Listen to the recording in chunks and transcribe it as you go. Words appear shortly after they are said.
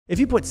If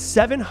you put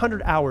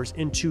 700 hours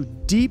into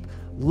deep,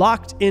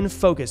 locked in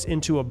focus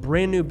into a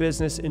brand new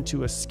business,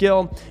 into a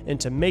skill,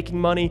 into making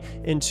money,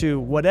 into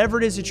whatever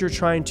it is that you're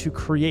trying to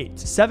create,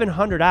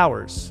 700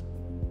 hours,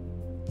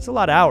 it's a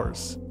lot of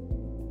hours.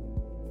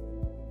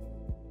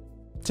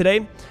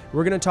 Today,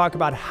 we're going to talk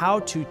about how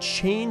to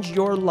change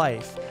your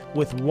life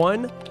with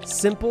one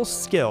simple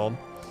skill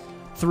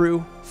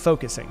through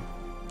focusing.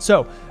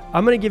 So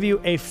I'm going to give you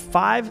a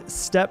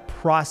 5-step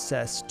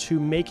process to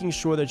making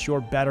sure that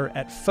you're better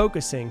at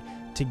focusing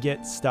to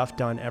get stuff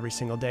done every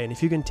single day. And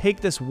if you can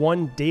take this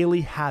one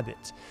daily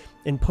habit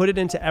and put it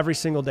into every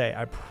single day,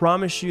 I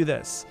promise you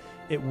this,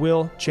 it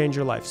will change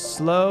your life.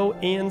 Slow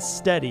and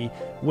steady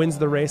wins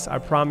the race. I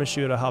promise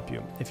you it'll help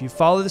you. If you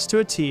follow this to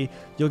a T,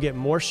 you'll get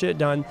more shit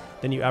done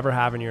than you ever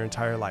have in your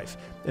entire life.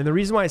 And the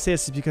reason why I say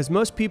this is because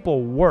most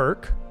people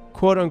work,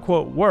 quote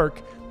unquote,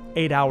 work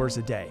 8 hours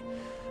a day.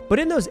 But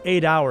in those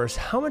 8 hours,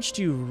 how much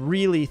do you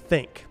really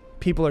think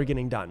people are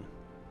getting done?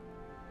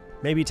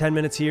 Maybe 10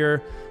 minutes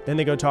here, then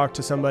they go talk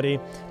to somebody,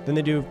 then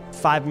they do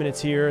 5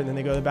 minutes here, and then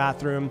they go to the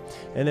bathroom,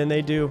 and then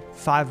they do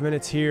 5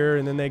 minutes here,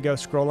 and then they go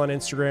scroll on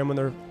Instagram when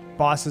their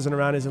boss isn't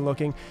around, isn't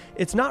looking.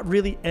 It's not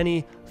really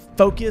any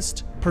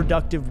focused,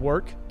 productive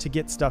work to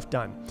get stuff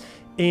done.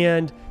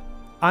 And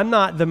I'm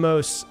not the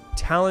most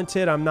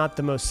talented, I'm not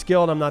the most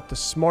skilled, I'm not the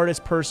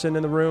smartest person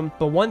in the room.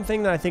 But one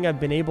thing that I think I've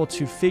been able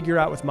to figure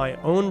out with my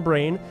own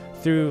brain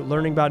through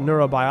learning about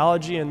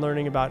neurobiology and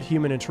learning about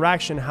human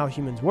interaction, how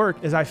humans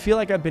work, is I feel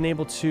like I've been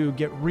able to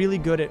get really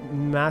good at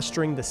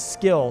mastering the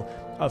skill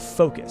of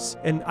focus.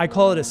 And I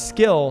call it a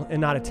skill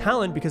and not a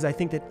talent because I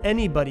think that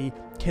anybody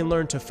can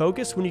learn to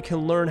focus when you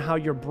can learn how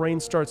your brain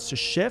starts to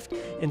shift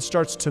and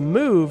starts to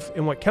move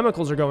and what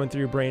chemicals are going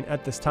through your brain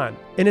at this time.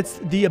 And it's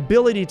the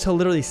ability to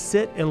literally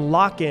sit and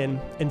lock in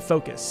and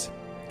focus.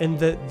 And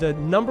the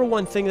number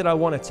one thing that I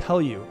want to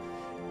tell you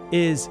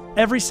is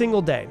every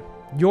single day,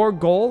 your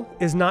goal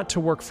is not to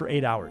work for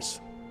 8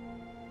 hours.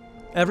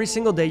 Every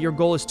single day, your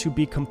goal is to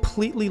be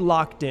completely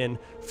locked in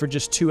for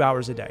just 2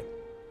 hours a day.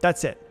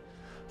 That's it.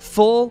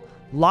 Full,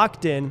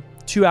 locked in,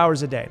 2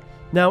 hours a day.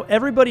 Now,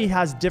 everybody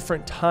has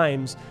different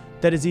times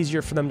that is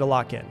easier for them to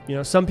lock in. You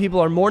know, some people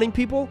are morning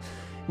people.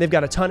 They've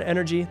got a ton of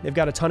energy. They've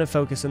got a ton of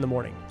focus in the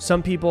morning.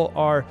 Some people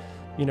are,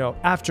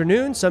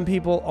 afternoon. Some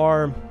people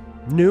are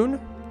noon.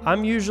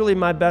 I'm usually,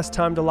 my best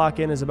time to lock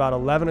in is about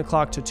 11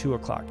 o'clock to 2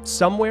 o'clock.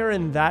 Somewhere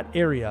in that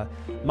area,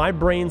 my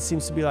brain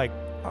seems to be like,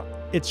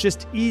 it's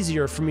just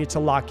easier for me to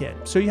lock in.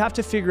 So you have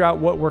to figure out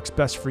what works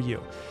best for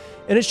you.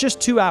 And it's just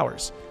 2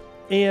 hours.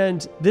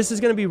 And this is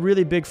going to be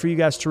really big for you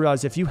guys to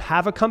realize. If you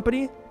have a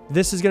company,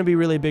 this is going to be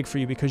really big for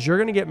you because you're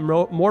going to get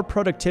more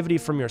productivity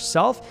from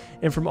yourself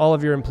and from all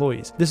of your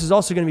employees. This is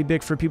also going to be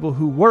big for people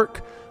who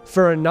work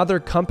for another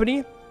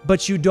company,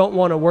 but you don't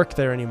want to work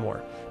there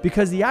anymore.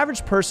 Because the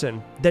average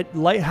person that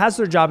has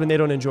their job and they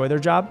don't enjoy their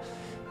job,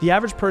 the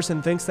average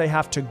person thinks they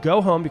have to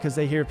go home because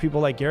they hear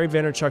people like Gary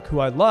Vaynerchuk, who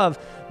I love,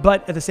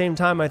 but at the same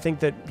time, I think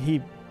that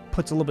he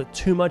puts a little bit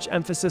too much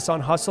emphasis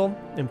on hustle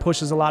and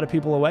pushes a lot of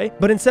people away.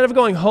 But instead of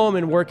going home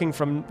and working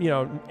from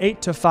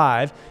 8 to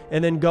 5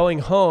 and then going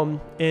home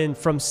and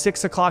from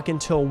 6 o'clock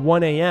until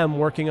 1 a.m.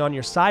 working on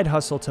your side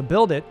hustle to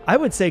build it, I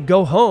would say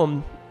go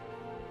home,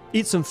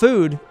 eat some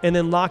food, and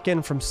then lock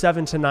in from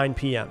 7 to 9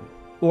 p.m.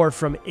 or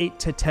from 8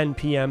 to 10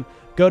 p.m.,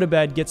 go to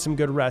bed, get some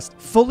good rest.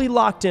 Fully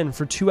locked in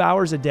for 2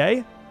 hours a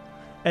day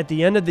at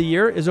the end of the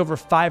year is over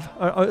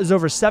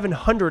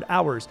 700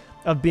 hours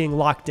of being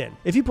locked in.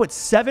 If you put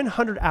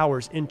 700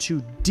 hours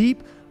into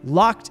deep,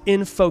 locked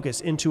in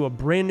focus into a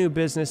brand new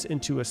business,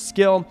 into a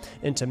skill,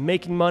 into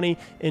making money,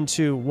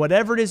 into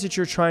whatever it is that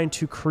you're trying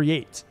to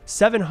create,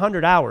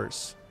 700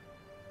 hours,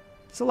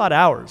 it's a lot of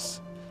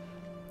hours.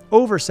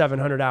 Over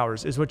 700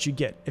 hours is what you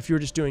get if you're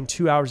just doing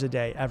 2 hours a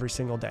day every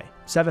single day.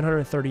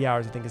 730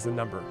 hours, I think, is the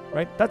number,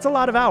 right? That's a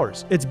lot of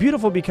hours. It's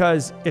beautiful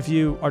because if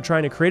you are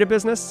trying to create a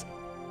business,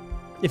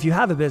 if you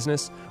have a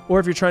business, or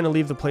if you're trying to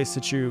leave the place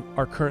that you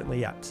are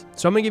currently at.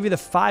 So I'm gonna give you the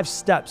 5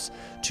 steps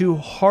to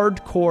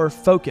hardcore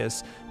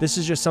focus. This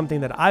is just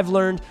something that I've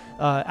learned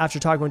after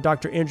talking with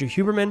Dr. Andrew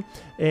Huberman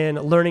and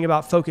learning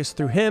about focus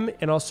through him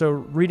and also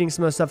reading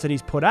some of the stuff that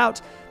he's put out.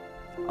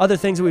 Other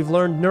things that we've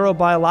learned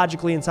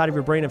neurobiologically inside of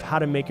your brain of how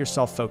to make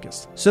yourself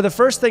focused. So the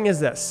first thing is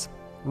this: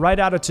 write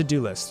out a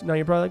to-do list. Now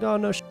you're probably like, oh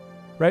no,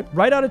 right?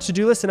 Write out a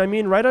to-do list, and I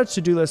mean write out a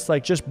to-do list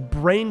like just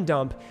brain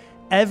dump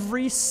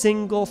every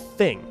single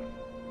thing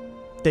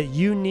that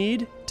you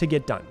need to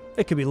get done.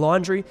 It could be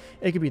laundry,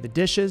 it could be the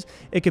dishes,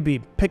 it could be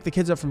pick the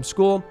kids up from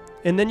school,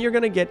 and then you're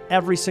gonna get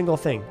every single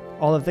thing.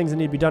 All the things that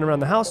need to be done around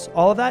the house,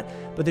 all of that,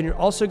 but then you're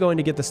also going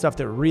to get the stuff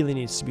that really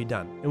needs to be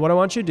done. And what I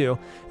want you to do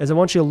is I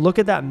want you to look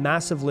at that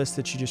massive list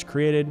that you just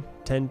created,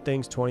 10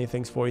 things, 20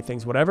 things, 40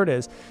 things, whatever it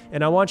is,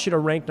 and I want you to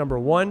rank number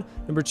 1,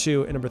 number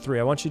 2, and number 3.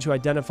 I want you to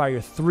identify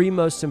your 3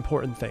 most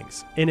important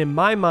things. And in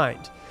my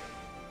mind,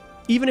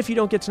 even if you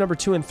don't get to number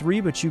 2 and 3,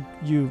 but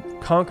you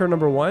conquer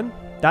number 1,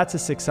 that's a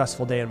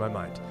successful day in my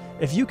mind.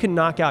 If you can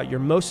knock out your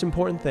most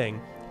important thing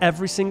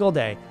every single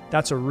day,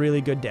 that's a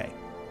really good day,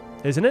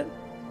 isn't it?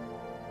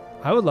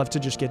 I would love to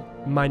just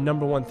get my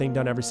number one thing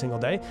done every single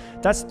day.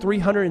 That's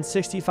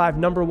 365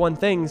 number one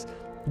things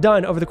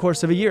done over the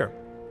course of a year.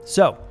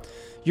 So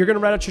you're going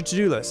to write out your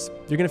to-do list.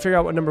 You're going to figure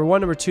out what number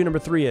 1, number 2, number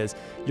 3 is.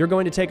 You're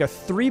going to take a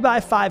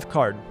 3x5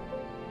 card,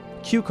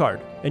 cue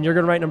card, and you're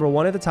going to write number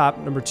 1 at the top,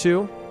 number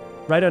 2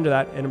 right under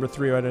that, and number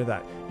 3 right under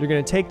that. You're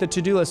going to take the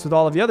to-do list with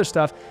all of the other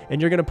stuff,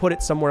 and you're going to put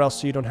it somewhere else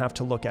so you don't have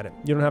to look at it.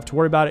 You don't have to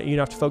worry about it. You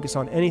don't have to focus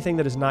on anything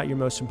that is not your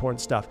most important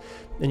stuff.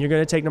 And you're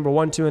going to take number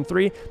 1, 2, and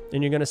 3,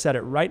 and you're going to set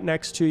it right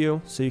next to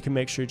you so you can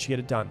make sure that you get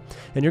it done.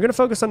 And you're going to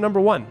focus on number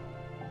 1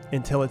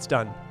 until it's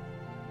done.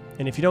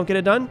 And if you don't get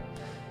it done,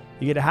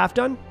 you get it half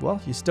done,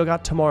 well, you still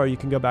got tomorrow. You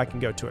can go back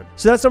and go to it.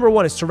 So that's number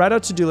 1, is to write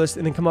out to-do list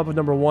and then come up with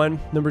number 1,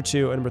 number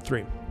 2, and number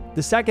 3.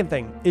 The second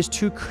thing is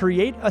to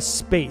create a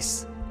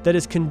space that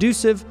is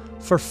conducive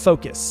for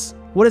focus.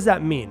 What does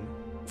that mean?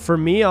 For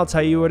me, I'll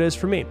tell you what it is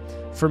for me.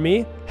 For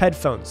me,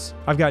 headphones.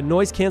 I've got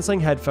noise canceling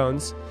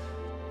headphones.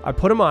 I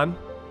put them on.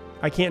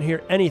 I can't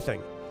hear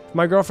anything. If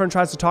my girlfriend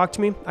tries to talk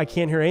to me, I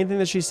can't hear anything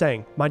that she's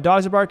saying. My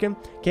dogs are barking,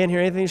 can't hear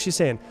anything she's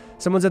saying.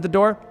 Someone's at the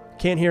door,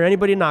 can't hear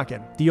anybody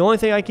knocking. The only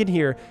thing I can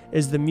hear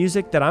is the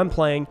music that I'm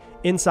playing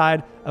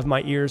inside of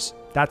my ears.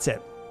 That's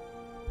it.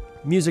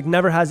 Music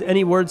never has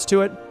any words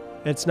to it.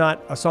 It's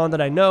not a song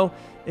that I know.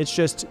 It's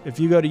just, if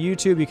you go to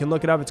YouTube, you can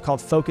look it up. It's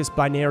called Focus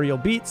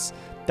Binaural Beats.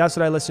 That's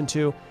what I listen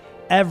to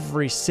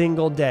every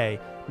single day,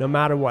 no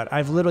matter what.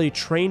 I've literally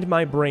trained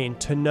my brain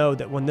to know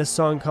that when this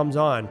song comes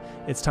on,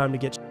 it's time to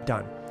get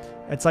done.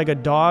 It's like a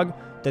dog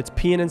that's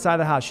peeing inside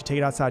the house. You take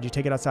it outside, you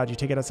take it outside, you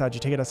take it outside, you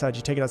take it outside,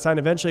 you take it outside, and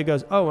eventually it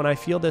goes, oh, when I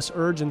feel this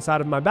urge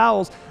inside of my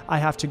bowels, I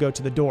have to go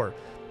to the door.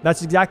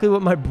 That's exactly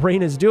what my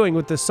brain is doing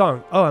with this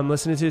song. Oh, I'm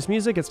listening to this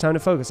music, it's time to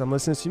focus. I'm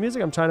listening to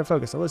music, I'm trying to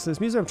focus. I'm listening to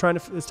this music,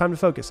 it's time to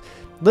focus.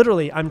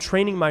 Literally, I'm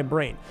training my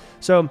brain.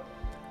 So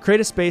create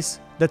a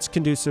space that's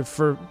conducive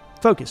for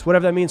focus,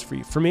 whatever that means for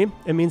you. For me,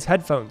 it means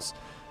headphones.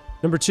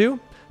 Number 2,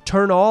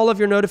 turn all of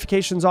your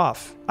notifications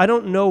off. I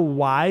don't know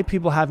why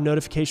people have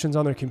notifications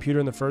on their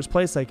computer in the first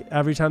place. Like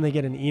every time they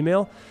get an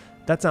email,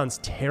 that sounds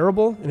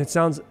terrible. And it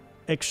sounds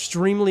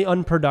extremely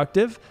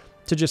unproductive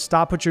to just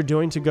stop what you're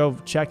doing to go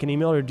check an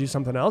email or do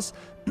something else.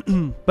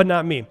 But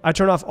not me. I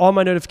turn off all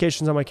my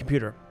notifications on my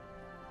computer.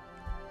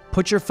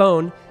 Put your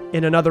phone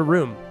in another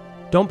room.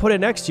 Don't put it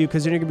next to you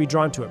because then you're going to be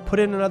drawn to it. Put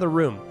it in another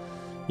room.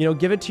 You know,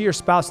 give it to your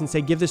spouse and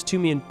say, give this to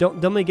me and don't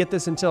let me get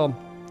this until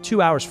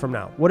 2 hours from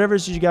now. Whatever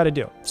it is you got to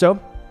do. So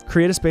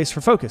create a space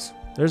for focus.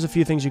 There's a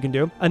few things you can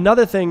do.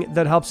 Another thing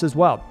that helps as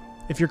well,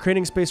 if you're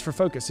creating space for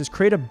focus, is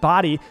create a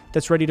body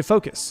that's ready to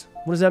focus.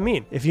 What does that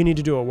mean? If you need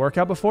to do a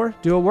workout before,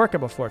 do a workout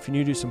before. If you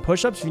need to do some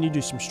push-ups, if you need to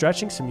do some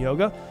stretching, some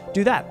yoga,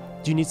 do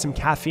that. Do you need some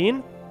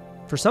caffeine?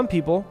 For some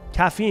people,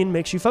 caffeine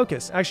makes you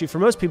focus. Actually, for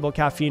most people,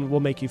 caffeine will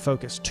make you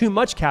focus. Too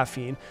much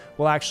caffeine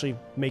will actually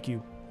make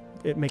it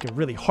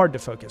really hard to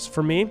focus.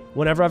 For me,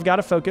 whenever I've got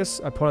to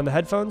focus, I put on the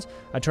headphones,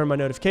 I turn my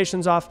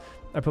notifications off,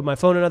 I put my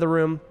phone in another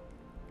room,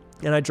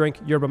 and I drink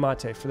yerba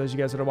mate. For those of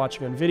you guys that are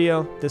watching on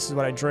video, this is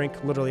what I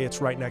drink. Literally,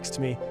 it's right next to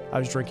me. I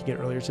was drinking it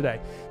earlier today.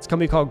 It's a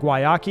company called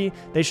Guayaki.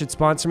 They should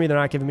sponsor me. They're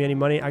not giving me any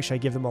money. Actually, I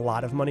give them a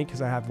lot of money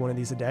because I have one of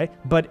these a day.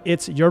 But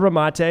it's yerba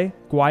mate,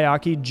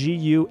 Guayaki,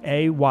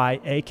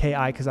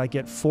 Guayaki, because I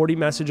get 40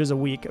 messages a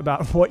week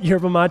about what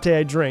yerba mate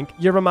I drink.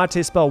 Yerba mate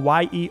is spelled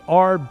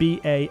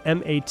Yerbamate,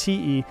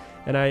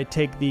 and I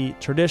take the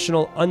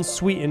traditional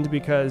unsweetened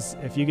because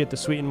if you get the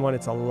sweetened one,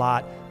 it's a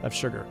lot of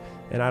sugar,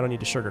 and I don't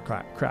need a sugar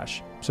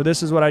crash. So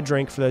this is what I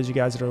drink for those of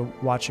you guys that are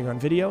watching on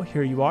video.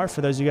 Here you are. For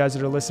those of you guys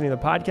that are listening to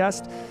the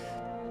podcast,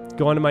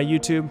 go onto my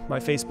YouTube, my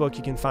Facebook.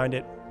 You can find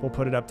it. We'll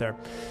put it up there.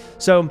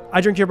 So I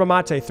drink yerba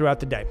mate throughout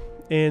the day,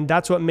 and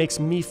that's what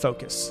makes me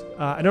focus.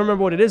 I don't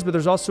remember what it is, but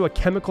there's also a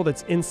chemical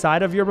that's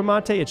inside of yerba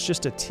mate. It's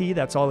just a tea.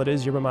 That's all it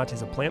is. Yerba mate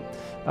is a plant.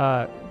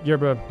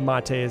 Yerba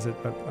mate is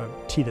a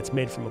tea that's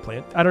made from a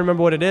plant. I don't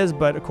remember what it is,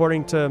 but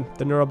according to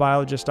the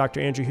neurobiologist, Dr.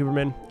 Andrew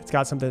Huberman, it's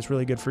got something that's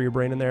really good for your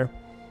brain in there.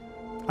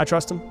 I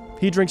trust him.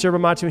 He drinks yerba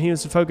mate when he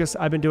wants to focus.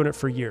 I've been doing it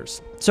for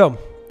years. So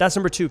that's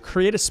number 2.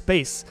 Create a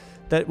space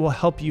that will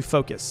help you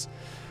focus.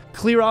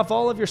 Clear off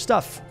all of your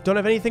stuff. Don't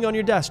have anything on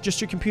your desk,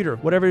 just your computer,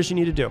 whatever it is you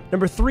need to do.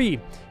 Number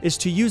 3 is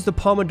to use the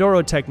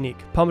Pomodoro technique.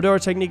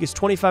 Pomodoro technique is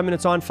 25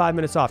 minutes on, 5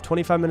 minutes off,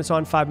 25 minutes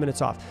on, 5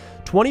 minutes off.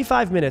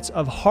 25 minutes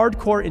of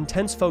hardcore,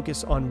 intense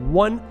focus on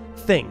one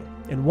thing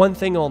and one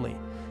thing only.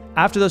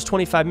 After those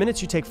 25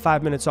 minutes, you take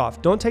 5 minutes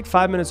off. Don't take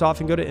 5 minutes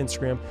off and go to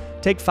Instagram.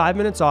 Take 5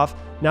 minutes off.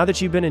 Now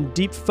that you've been in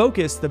deep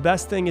focus, the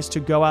best thing is to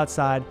go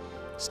outside,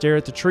 stare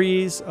at the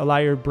trees, allow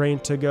your brain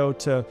to go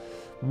to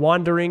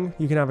wandering.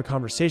 You can have a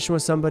conversation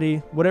with somebody,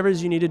 whatever it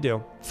is you need to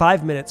do.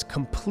 5 minutes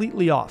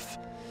completely off.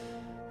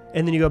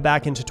 And then you go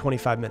back into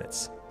 25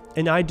 minutes.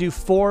 And I do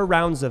 4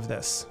 rounds of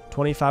this.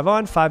 25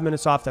 on, 5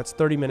 minutes off, that's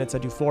 30 minutes. I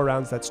do 4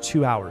 rounds, that's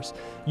 2 hours.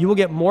 You will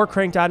get more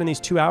cranked out in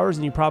these 2 hours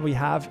than you probably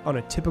have on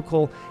a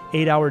typical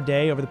 8-hour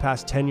day over the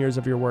past 10 years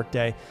of your work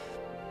day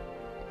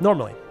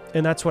normally.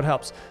 And that's what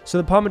helps. So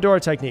the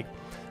Pomodoro technique.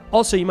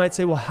 Also, you might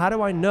say, well, how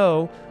do I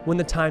know when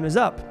the time is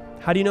up?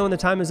 How do you know when the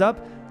time is up?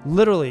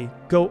 Literally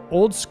go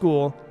old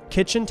school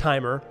kitchen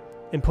timer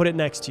and put it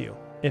next to you.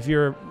 If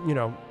you're,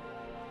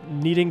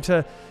 needing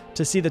to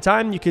see the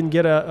time, you can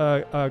get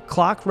a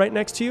clock right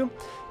next to you,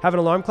 have an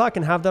alarm clock,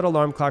 and have that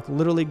alarm clock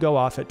literally go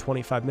off at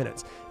 25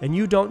 minutes. And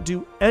you don't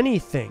do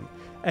anything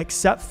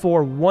except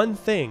for one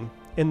thing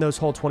in those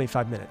whole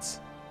 25 minutes.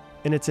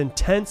 And it's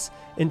intense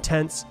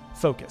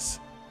focus.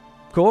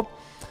 Cool?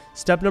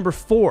 Step number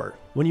 4,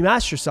 when you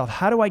ask yourself,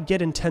 how do I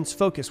get intense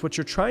focus? What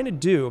you're trying to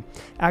do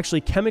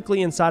actually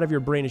chemically inside of your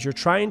brain is you're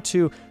trying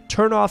to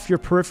turn off your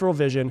peripheral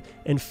vision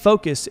and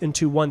focus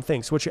into one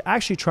thing. So what you're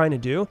actually trying to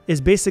do is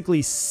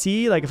basically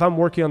see, like if I'm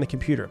working on the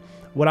computer,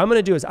 what I'm going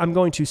to do is I'm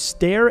going to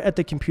stare at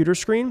the computer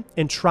screen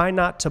and try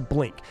not to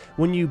blink.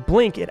 When you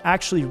blink, it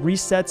actually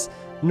resets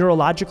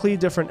neurologically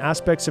different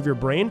aspects of your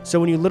brain. So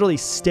when you literally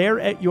stare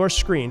at your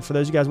screen, for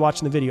those of you guys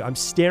watching the video, I'm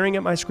staring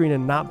at my screen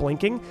and not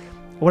blinking.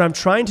 What I'm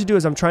trying to do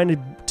is I'm trying to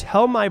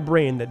tell my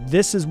brain that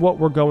this is what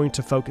we're going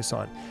to focus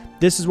on.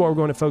 This is what we're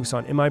going to focus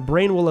on. And my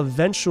brain will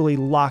eventually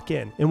lock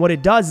in. And what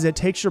it does is it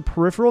takes your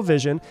peripheral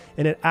vision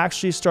and it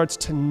actually starts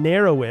to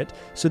narrow it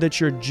so that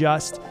you're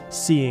just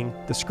seeing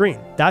the screen.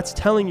 That's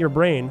telling your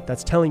brain,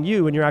 that's telling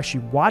you, when you're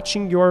actually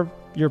watching your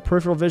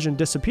peripheral vision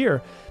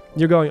disappear,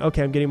 you're going,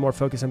 okay, I'm getting more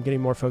focused, I'm getting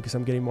more focused,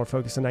 I'm getting more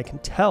focused. And I can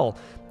tell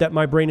that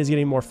my brain is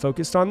getting more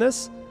focused on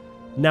this.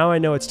 Now I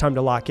know it's time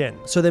to lock in.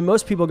 So then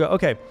most people go,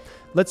 okay,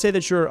 let's say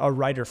that you're a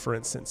writer, for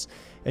instance,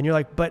 and you're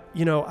like, but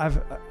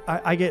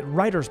I get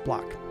writer's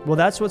block. Well,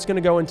 that's what's going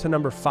to go into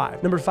number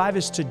 5. Number 5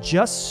 is to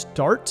just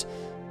start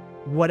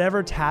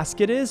whatever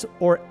task it is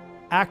or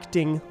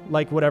acting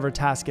like whatever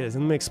task it is.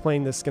 And let me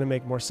explain this, it's going to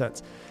make more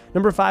sense.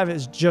 Number 5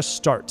 is just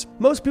start.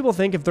 Most people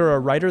think if they're a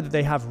writer that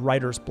they have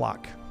writer's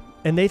block.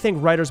 And they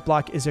think writer's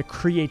block is a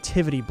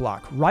creativity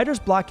block. Writer's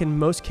block in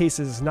most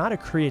cases is not a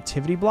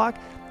creativity block.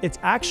 It's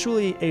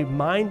actually a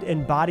mind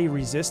and body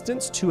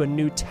resistance to a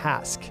new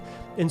task.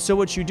 And so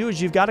what you do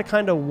is you've got to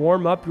kind of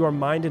warm up your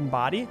mind and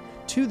body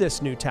to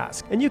this new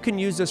task. And you can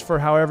use this for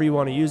however you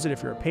want to use it.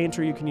 If you're a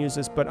painter, you can use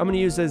this, but I'm going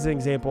to use this as an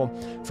example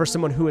for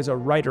someone who is a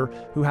writer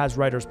who has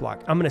writer's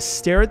block. I'm going to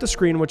stare at the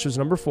screen, which was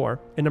number 4,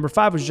 and number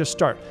 5 was just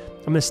start.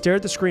 I'm going to stare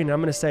at the screen and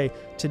I'm going to say,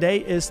 today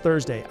is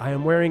Thursday. I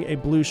am wearing a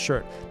blue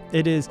shirt.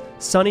 It is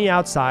sunny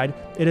outside.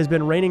 It has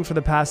been raining for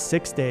the past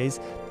 6 days.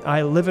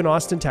 I live in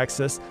Austin,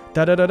 Texas.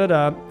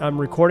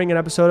 I'm recording an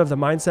episode of the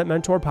Mindset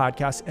Mentor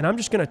podcast, and I'm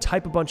just going to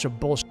type a bunch of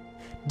bullshit.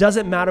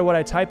 Doesn't matter what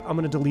I type, I'm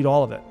going to delete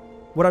all of it.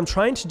 What I'm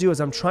trying to do is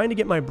I'm trying to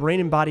get my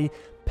brain and body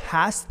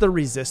past the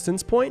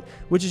resistance point,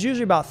 which is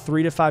usually about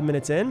 3 to 5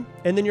 minutes in.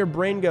 And then your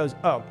brain goes,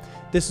 oh,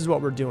 this is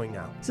what we're doing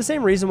now. It's the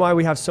same reason why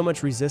we have so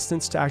much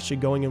resistance to actually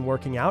going and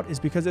working out, is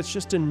because it's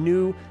just a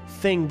new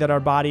thing that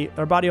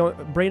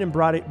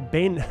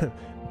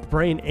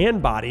brain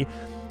and body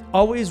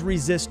always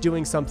resist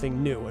doing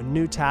something new, a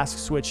new task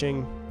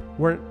switching.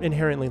 We're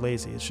inherently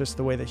lazy. It's just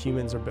the way that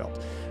humans are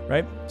built,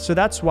 right? So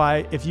that's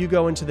why if you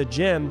go into the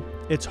gym,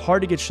 it's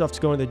hard to get yourself to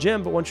go into the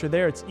gym, but once you're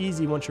there, it's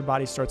easy once your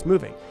body starts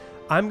moving.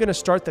 I'm going to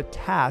start the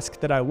task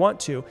that I want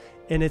to,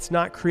 and it's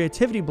not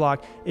creativity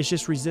block, it's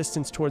just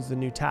resistance towards the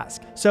new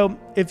task. So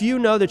if you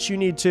know that you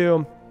need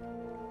to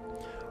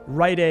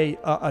write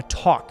a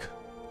talk,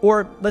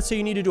 or let's say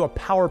you need to do a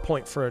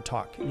PowerPoint for a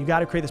talk, you got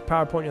to create this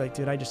PowerPoint. You're like,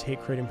 dude, I just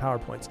hate creating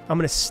PowerPoints. I'm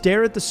going to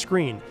stare at the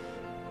screen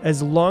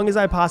as long as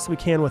I possibly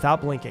can without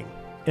blinking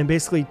and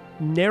basically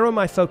narrow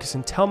my focus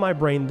and tell my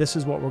brain this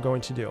is what we're going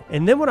to do.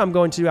 And then what I'm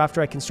going to do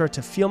after I can start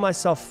to feel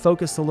myself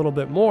focus a little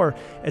bit more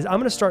is I'm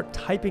going to start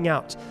typing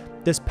out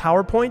this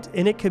PowerPoint,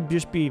 and it could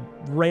just be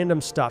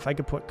random stuff. I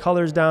could put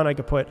colors down. I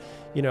could put,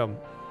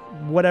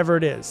 whatever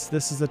it is.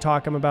 This is the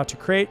talk I'm about to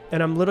create.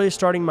 And I'm literally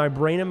starting my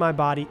brain and my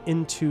body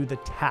into the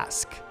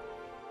task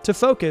to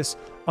focus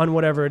on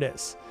whatever it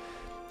is.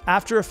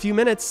 After a few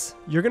minutes,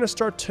 you're going to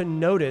start to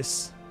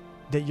notice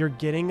that you're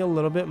getting a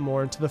little bit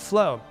more into the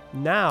flow.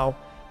 Now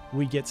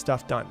we get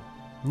stuff done.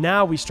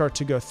 Now we start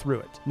to go through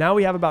it. Now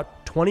we have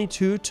about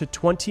 22 to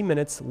 20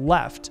 minutes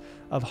left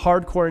of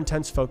hardcore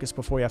intense focus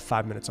before we have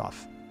 5 minutes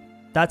off.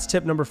 That's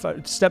tip number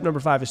 5. Step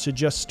number 5 is to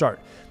just start.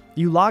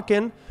 You lock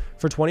in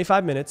for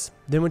 25 minutes.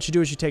 Then what you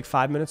do is you take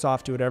 5 minutes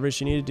off, do whatever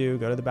you need to do,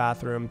 go to the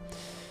bathroom,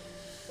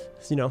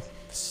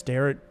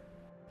 stare at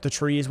the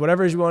trees,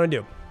 whatever it is you want to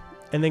do.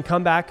 And then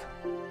come back.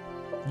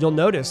 You'll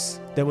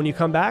notice that when you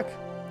come back,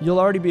 you'll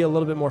already be a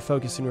little bit more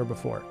focused than you were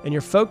before. And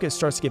your focus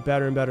starts to get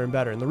better and better and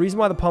better. And the reason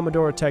why the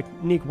Pomodoro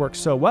technique works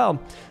so well,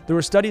 there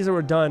were studies that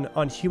were done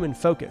on human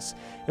focus.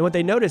 And what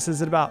they noticed is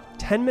that about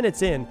 10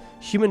 minutes in,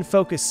 human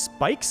focus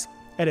spikes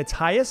at its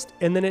highest,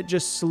 and then it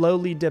just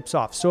slowly dips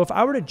off. So if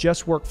I were to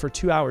just work for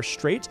 2 hours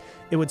straight,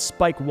 it would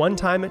spike one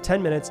time at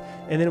 10 minutes,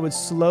 and then it would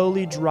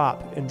slowly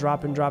drop and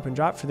drop and drop and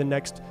drop for the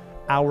next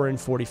hour and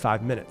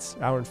 45 minutes,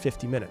 hour and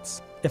 50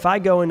 minutes. If I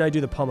go and I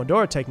do the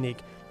Pomodoro technique,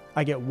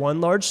 I get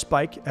one large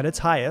spike at its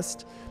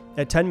highest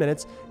at 10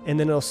 minutes, and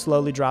then it'll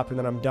slowly drop, and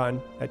then I'm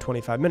done at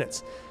 25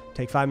 minutes.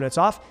 Take 5 minutes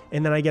off,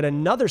 and then I get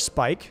another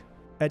spike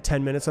at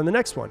 10 minutes on the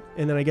next one.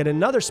 And then I get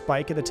another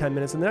spike at the 10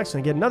 minutes on the next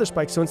one. I get another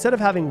spike. So instead of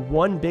having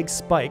one big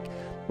spike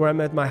where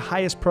I'm at my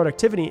highest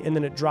productivity and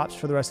then it drops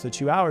for the rest of the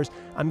 2 hours,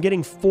 I'm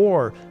getting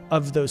 4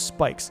 of those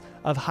spikes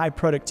of high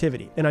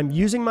productivity. And I'm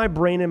using my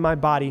brain and my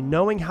body,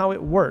 knowing how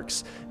it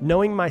works,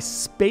 knowing my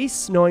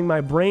space, knowing my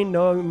brain,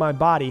 knowing my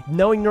body,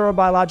 knowing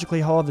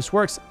neurobiologically how all this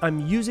works.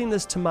 I'm using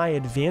this to my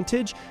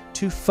advantage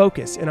to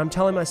focus. And I'm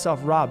telling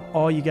myself, Rob,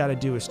 all you got to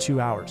do is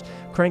 2 hours.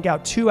 Crank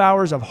out 2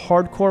 hours of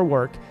hardcore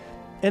work.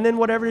 And then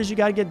whatever it is you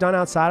got to get done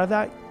outside of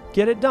that,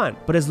 get it done.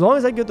 But as long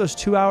as I get those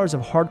 2 hours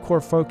of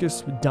hardcore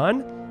focus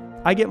done,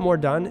 I get more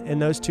done in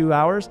those 2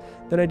 hours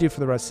than I do for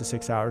the rest of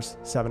 6 hours,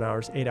 7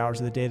 hours, 8 hours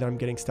of the day that I'm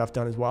getting stuff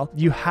done as well.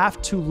 You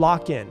have to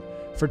lock in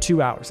for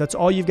 2 hours. That's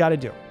all you've got to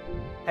do.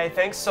 Hey,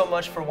 thanks so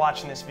much for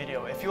watching this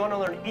video. If you want to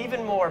learn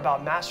even more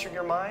about mastering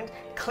your mind,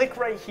 click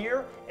right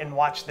here and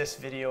watch this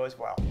video as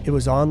well. It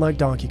was on like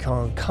Donkey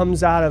Kong,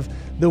 comes out of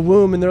the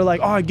womb and they're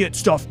like, oh, I get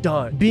stuff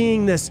done.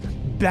 Being this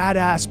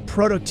badass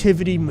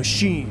productivity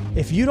machine.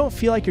 If you don't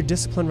feel like you're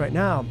disciplined right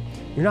now,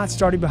 you're not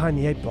starting behind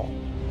the 8 ball.